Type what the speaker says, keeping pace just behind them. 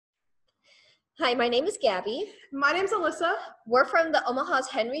Hi, my name is Gabby. My name's Alyssa. We're from the Omaha's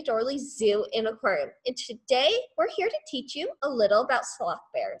Henry Dorley Zoo and Aquarium, and today we're here to teach you a little about sloth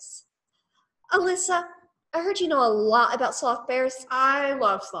bears. Alyssa, I heard you know a lot about sloth bears. I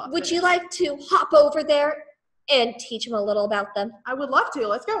love sloth bears. Would you like to hop over there and teach them a little about them? I would love to.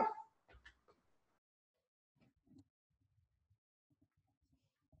 Let's go.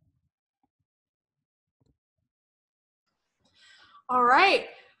 All right.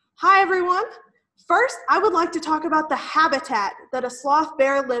 Hi, everyone. First, I would like to talk about the habitat that a sloth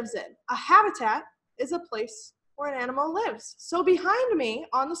bear lives in. A habitat is a place where an animal lives. So behind me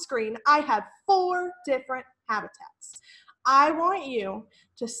on the screen, I have 4 different habitats. I want you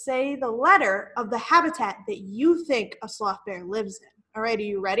to say the letter of the habitat that you think a sloth bear lives in. All right, are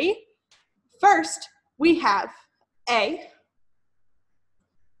you ready? First, we have A,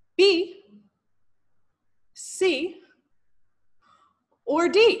 B, C, or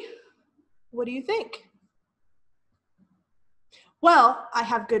D. What do you think? Well, I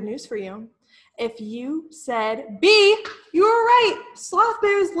have good news for you. If you said B, you were right. Sloth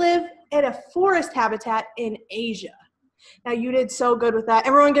bears live in a forest habitat in Asia. Now, you did so good with that.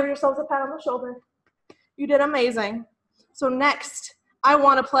 Everyone give yourselves a pat on the shoulder. You did amazing. So next, I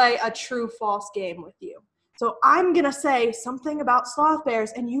want to play a true-false game with you. So I'm going to say something about sloth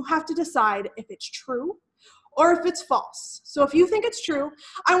bears, and you have to decide if it's true or if it's false. So if you think it's true,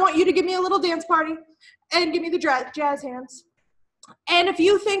 I want you to give me a little dance party and give me the jazz hands. And if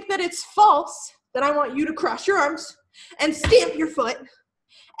you think that it's false, then I want you to cross your arms and stamp your foot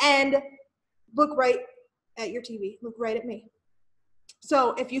and look right at your TV. Look right at me.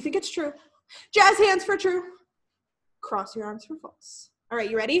 So if you think it's true, jazz hands for true, cross your arms for false. All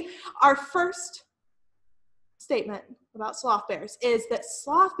right, you ready? Our first statement about sloth bears is that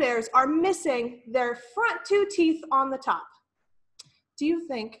sloth bears are missing their front 2 teeth on the top. Do you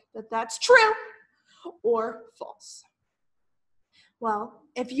think that that's true or false? Well,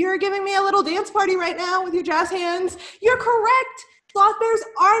 if you're giving me a little dance party right now with your jazz hands, you're correct. Sloth bears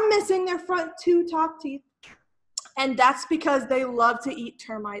are missing their front 2 top teeth. And that's because they love to eat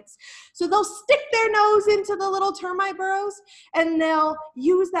termites. So they'll stick their nose into the little termite burrows, and they'll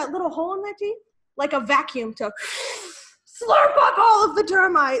use that little hole in their teeth like a vacuum to slurp up all of the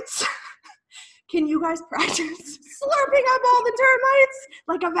termites. Can you guys practice slurping up all the termites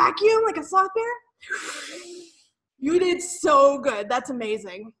like a vacuum, like a sloth bear? You did so good. That's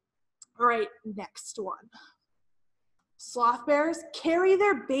amazing. All right, next one. Sloth bears carry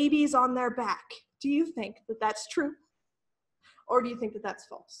their babies on their back. Do you think that that's true? Or do you think that that's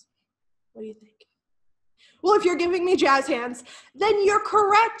false? What do you think? Well, if you're giving me jazz hands, then you're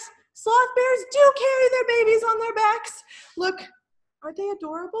correct. Sloth bears do carry their babies on their backs. Look, aren't they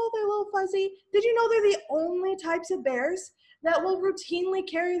adorable? They're a little fuzzy. Did you know they're the only types of bears that will routinely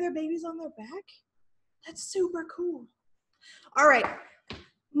carry their babies on their back? That's super cool. All right,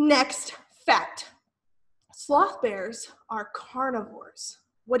 next fact. Sloth bears are carnivores.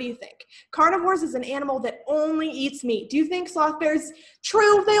 What do you think? Carnivores is an animal that only eats meat. Do you think sloth bears,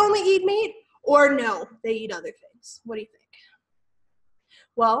 true, they only eat meat? Or no, they eat other things? What do you think?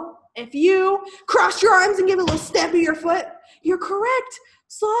 Well, if you cross your arms and give a little stamp of your foot, you're correct.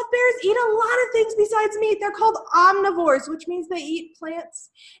 Sloth bears eat a lot of things besides meat. They're called omnivores, which means they eat plants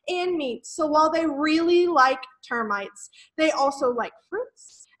and meat. So while they really like termites, they also like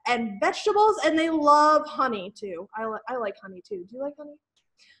fruits and vegetables, and they love honey too. I like honey too. Do you like honey?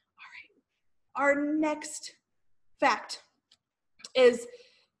 All right. Our next fact is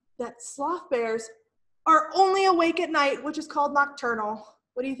that sloth bears are only awake at night, which is called nocturnal.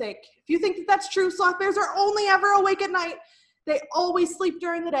 What do you think? If you think that that's true, sloth bears are only ever awake at night. They always sleep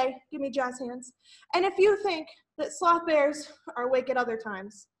during the day. Give me jazz hands. And if you think that sloth bears are awake at other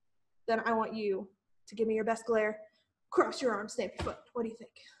times, then I want you to give me your best glare. Cross your arms, stamp your foot. What do you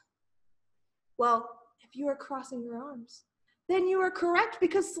think? Well, if you are crossing your arms, then you are correct,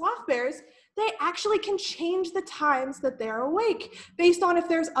 because sloth bears, they actually can change the times that they're awake based on if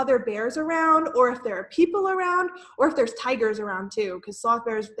there's other bears around, or if there are people around, or if there's tigers around too, because sloth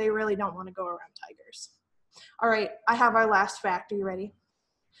bears, they really don't want to go around tigers. All right, I have our last fact. Are you ready?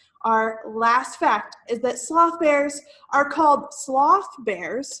 Our last fact is that sloth bears are called sloth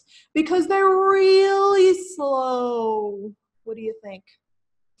bears because they're really slow. What do you think?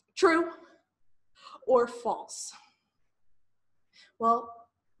 True or false? Well,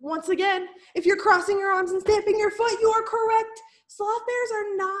 once again, if you're crossing your arms and stamping your foot, you are correct. Sloth bears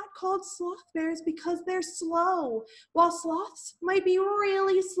are not called sloth bears because they're slow. While sloths might be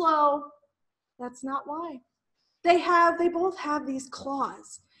really slow, that's not why. They both have these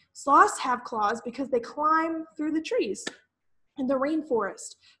claws. Sloths have claws because they climb through the trees. in the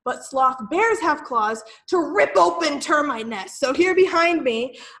rainforest. But sloth bears have claws to rip open termite nests. So here behind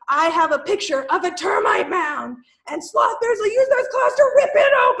me, I have a picture of a termite mound. And sloth bears will use those claws to rip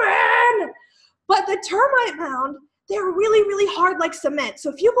it open. But the termite mound, they're really, really hard like cement. So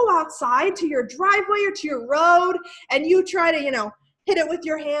if you go outside to your driveway or to your road and you try to, hit it with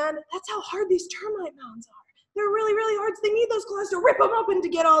your hand, that's how hard these termite mounds are. They're really, really hard. So they need those claws to rip them open to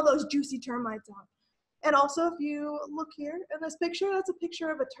get all those juicy termites out. And also, if you look here in this picture, that's a picture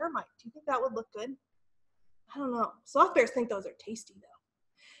of a termite. Do you think that would look good? I don't know. Sloth bears think those are tasty,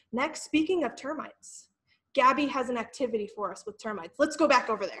 though. Next, speaking of termites, Gabby has an activity for us with termites. Let's go back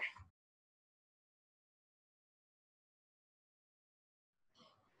over there.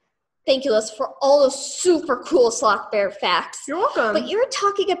 Thank you, Liz, for all those super cool sloth bear facts. You're welcome. But you're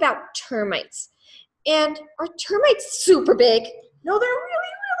talking about termites. And are termites super big? No, they're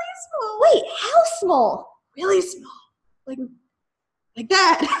really, really small. Wait, how small? Really small. Like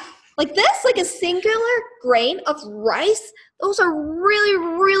that. Like this? Like a singular grain of rice? Those are really,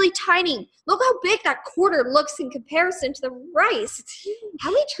 really tiny. Look how big that quarter looks in comparison to the rice. It's huge.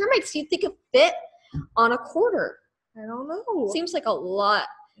 How many termites do you think could fit on a quarter? I don't know. Seems like a lot.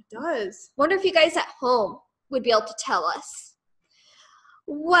 It does. Wonder if you guys at home would be able to tell us.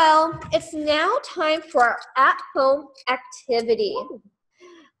 Well, it's now time for our at-home activity.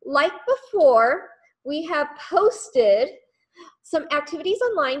 Like before, we have posted some activities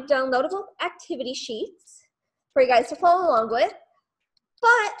online, downloadable activity sheets for you guys to follow along with.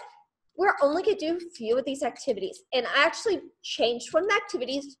 But we're only going to do a few of these activities. And I actually changed one of the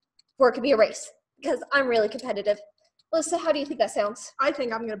activities for it to be a race because I'm really competitive. Melissa, how do you think that sounds? I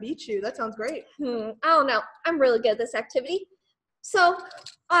think I'm going to beat you. That sounds great. I don't know. I'm really good at this activity. So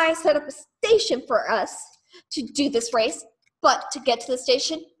I set up a station for us to do this race. But to get to the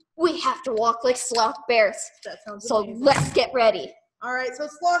station, we have to walk like sloth bears. That sounds amazing. So let's get ready. All right, so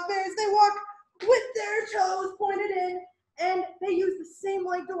sloth bears, they walk with their toes pointed in, and they use the same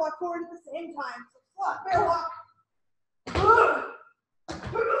leg to walk forward at the same time. So sloth bear walk.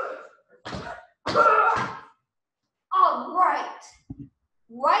 All right.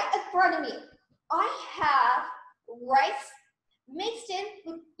 Right in front of me, I have rice mixed in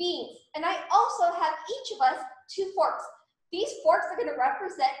with beans. And I also have each of us 2 forks. These forks are going to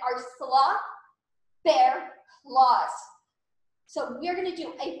represent our sloth bear claws. So we're going to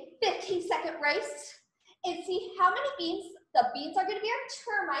do a 15-second race and see how many beans. The beans are going to be our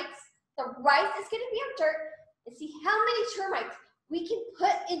termites. The rice is going to be our dirt. And see how many termites we can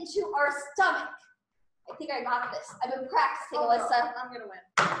put into our stomach. I think I got this. I've been practicing, Alyssa. I'm going to win.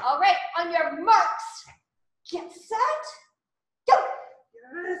 All right, on your marks. Get set. Go.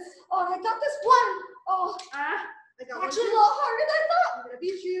 Yes. Oh, I got this one. Oh, actually a little harder than I thought. I'm going to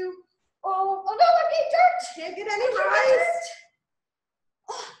beat you. Oh no, I'm getting dirt. Can't get any rice.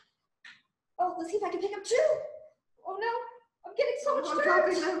 Oh, let's see if I can pick up 2. Oh no, I'm getting so much dirt.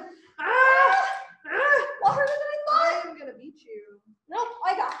 Dropping them. Well, harder than I thought. I'm going to beat you. Nope,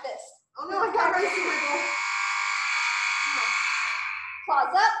 I got this. Oh no, I got rice in my bowl.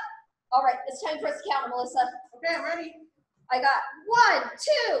 Claws up. All right, it's time for us to count, Melissa. Okay, I'm ready. I got 1, 2,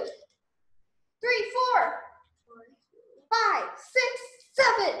 3, 4, 5, 6,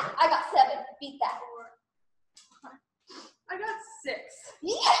 7. I got 7. Beat that. I got 6.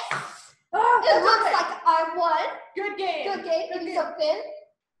 Yes! Oh, It looks like I won. Good game. Good game. Give me some fin.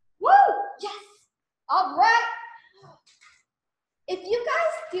 Woo! Yes. All right. If you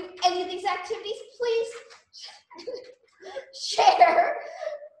guys do any of these activities, please share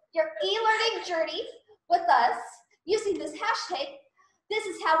your e-learning journey with us using this hashtag. This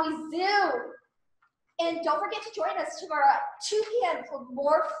is how we Zoom. And don't forget to join us tomorrow at 2 p.m. for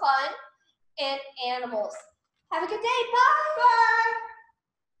more fun and animals. Have a good day. Bye. Bye.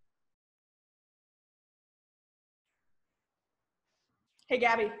 Hey,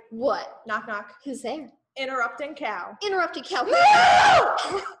 Gabby. What? Knock, knock. Who's there? Interrupting cow. Interrupting cow. No!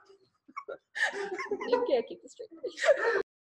 You can't keep this straight.